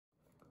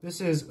This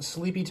is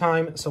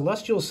Sleepytime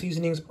Celestial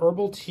Seasonings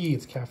Herbal Tea.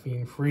 It's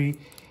caffeine-free.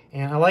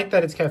 And I like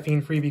that it's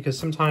caffeine-free because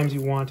sometimes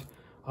you want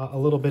a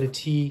little bit of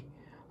tea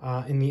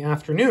in the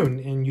afternoon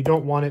and you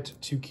don't want it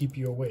to keep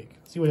you awake.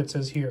 See what it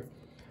says here.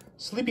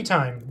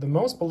 Sleepytime, the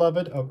most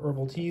beloved of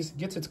herbal teas,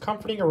 gets its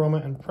comforting aroma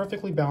and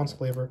perfectly balanced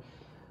flavor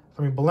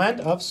from a blend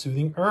of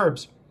soothing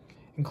herbs,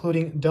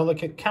 including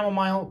delicate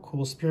chamomile,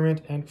 cool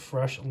spearmint, and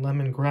fresh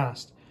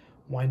lemongrass.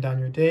 Wind down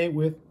your day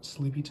with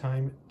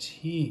Sleepytime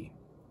tea.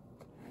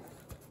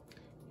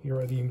 Here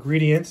are the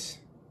ingredients: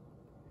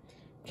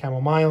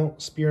 chamomile,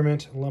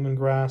 spearmint,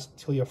 lemongrass,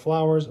 tilia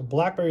flowers,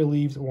 blackberry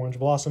leaves, orange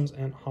blossoms,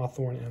 and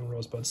hawthorn and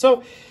rosebud.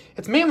 So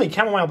it's mainly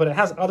chamomile, but it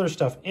has other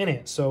stuff in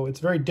it. So it's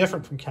very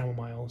different from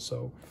chamomile.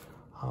 So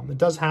it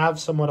does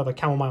have somewhat of a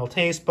chamomile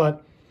taste,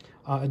 but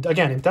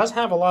again, it does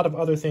have a lot of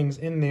other things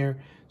in there.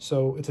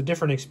 So it's a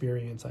different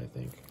experience, I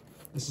think.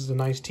 This is a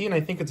nice tea, and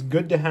I think it's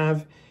good to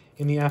have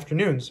in the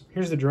afternoons.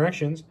 Here's the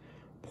directions.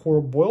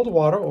 Pour boiled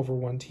water over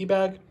 1 tea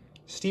bag.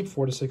 Steep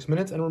 4 to 6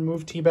 minutes and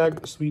remove tea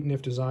bag, sweeten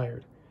if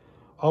desired.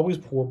 Always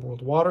pour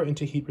boiled water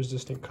into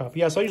heat-resistant cup.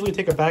 Yeah, so I usually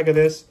take a bag of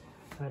this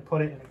and I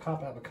put it in a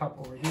cup. I have a cup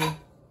over here.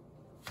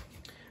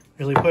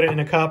 Usually put it in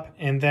a cup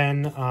and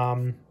then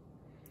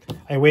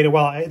I wait a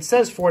while. It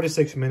says 4 to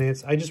 6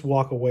 minutes. I just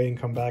walk away and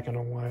come back in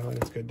a while and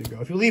it's good to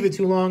go. If you leave it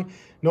too long,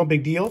 no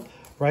big deal,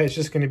 right? It's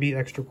just going to be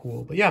extra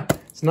cool. But yeah,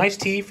 it's nice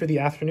tea for the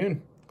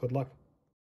afternoon. Good luck.